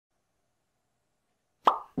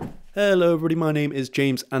Hello everybody, my name is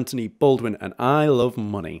James Anthony Baldwin and I love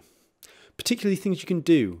money. Particularly things you can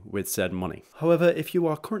do with said money. However, if you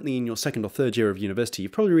are currently in your second or third year of university,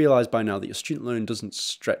 you've probably realised by now that your student loan doesn't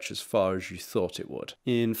stretch as far as you thought it would.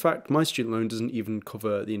 In fact, my student loan doesn't even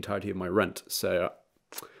cover the entirety of my rent, so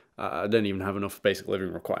I don't even have enough basic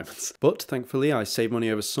living requirements. But thankfully, I save money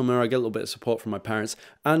over summer, I get a little bit of support from my parents,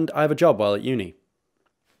 and I have a job while at uni.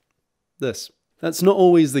 That's not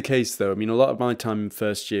always the case though. I mean, a lot of my time in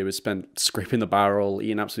first year was spent scraping the barrel,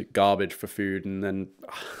 eating absolute garbage for food, and then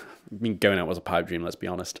going out was a pipe dream, let's be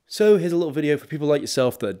honest. So here's a little video for people like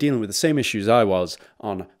yourself that are dealing with the same issues I was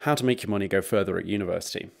on how to make your money go further at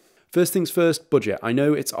university. First things first, budget. I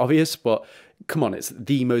know it's obvious, but come on, it's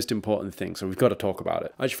the most important thing, so we've got to talk about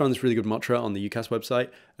it. I just found this really good mantra on the UCAS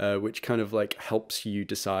website, which kind of like helps you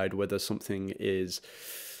decide whether something is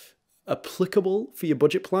applicable for your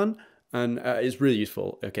budget plan. And it's really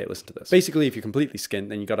useful. Okay, listen to this. Basically, if you're completely skint,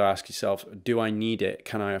 then you got to ask yourself, do I need it?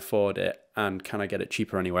 Can I afford it? And can I get it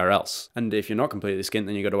cheaper anywhere else? And if you're not completely skint,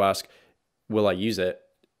 then you got to ask, will I use it?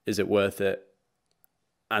 Is it worth it?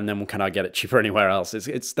 And then can I get it cheaper anywhere else?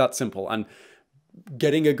 It's that simple. And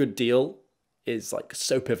getting a good deal is like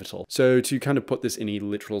so pivotal. So to kind of put this in a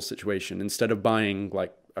literal situation, instead of buying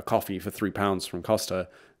like a coffee for £3 from Costa,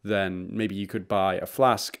 then maybe you could buy a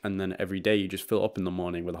flask and then every day you just fill up in the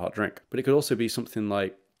morning with a hot drink. But it could also be something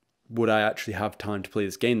like, would I actually have time to play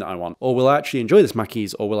this game that I want? Or will I actually enjoy this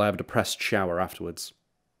Mackies, or will I have a depressed shower afterwards?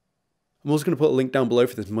 I'm also going to put a link down below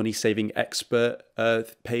for this money saving expert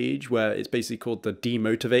page where it's basically called the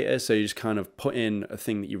demotivator. So you just kind of put in a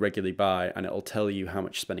thing that you regularly buy and it'll tell you how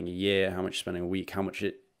much you're spending a year, how much you're spending a week, how much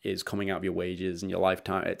it is coming out of your wages and your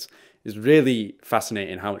lifetime. It's really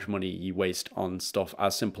fascinating how much money you waste on stuff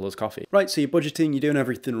as simple as coffee. Right, so you're budgeting, you're doing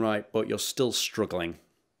everything right, but you're still struggling.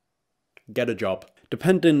 Get a job.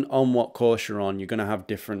 Depending on what course you're on, you're going to have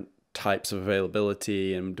different types of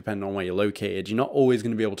availability, and depending on where you're located, you're not always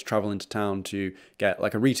going to be able to travel into town to get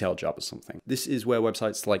like a retail job or something. This is where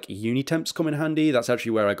websites like Unitemps come in handy. That's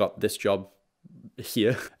actually where I got this job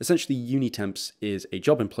here. Essentially, Unitemps is a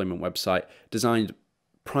job employment website designed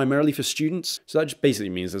primarily for students. So that just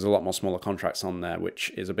basically means there's a lot more smaller contracts on there,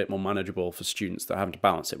 which is a bit more manageable for students that are having to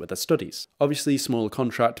balance it with their studies. Obviously, smaller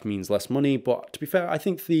contract means less money, but to be fair, I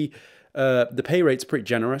think the pay rate's pretty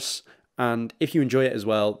generous. And if you enjoy it as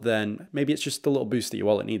well, then maybe it's just the little boost that your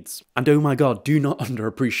wallet needs. And oh my God, do not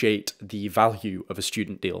underappreciate the value of a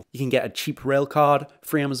student deal. You can get a cheap rail card,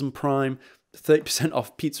 free Amazon Prime, 30%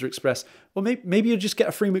 off Pizza Express, or maybe you'll just get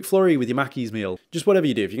a free McFlurry with your Mackies meal. Just whatever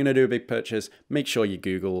you do, if you're going to do a big purchase, make sure you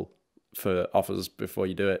Google for offers before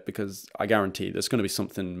you do it, because I guarantee there's going to be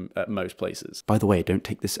something at most places. By the way, don't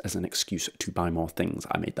take this as an excuse to buy more things.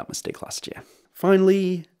 I made that mistake last year.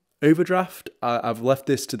 Finally, overdraft. I've left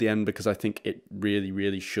this to the end because I think it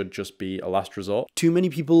really should just be a last resort. Too many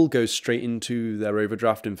people go straight into their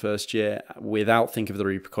overdraft in first year without thinking of the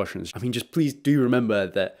repercussions. I mean, just please do remember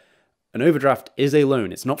that an overdraft is a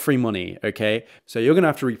loan. It's not free money, okay? So you're going to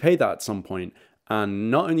have to repay that at some point.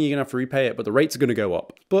 And not only are you going to have to repay it, but the rates are going to go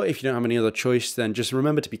up. But if you don't have any other choice, then just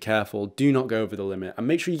remember to be careful. Do not go over the limit. And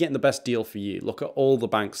make sure you're getting the best deal for you. Look at all the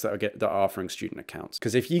banks that are offering student accounts.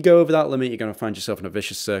 Because if you go over that limit, you're going to find yourself in a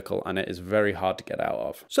vicious circle, and it is very hard to get out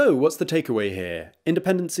of. So what's the takeaway here?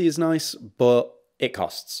 Independency is nice, but it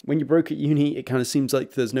costs. When you're broke at uni, it kind of seems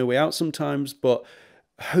like there's no way out sometimes, but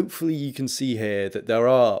hopefully you can see here that there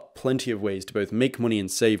are plenty of ways to both make money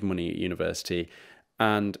and save money at university,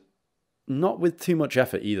 and not with too much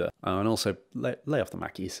effort either. And also lay off the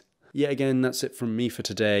Mackies. Yet again, that's it from me for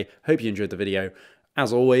today. Hope you enjoyed the video.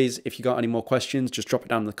 As always, if you got any more questions, just drop it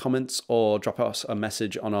down in the comments or drop us a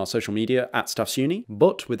message on our social media at StaffsUni.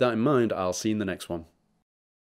 But with that in mind, I'll see you in the next one.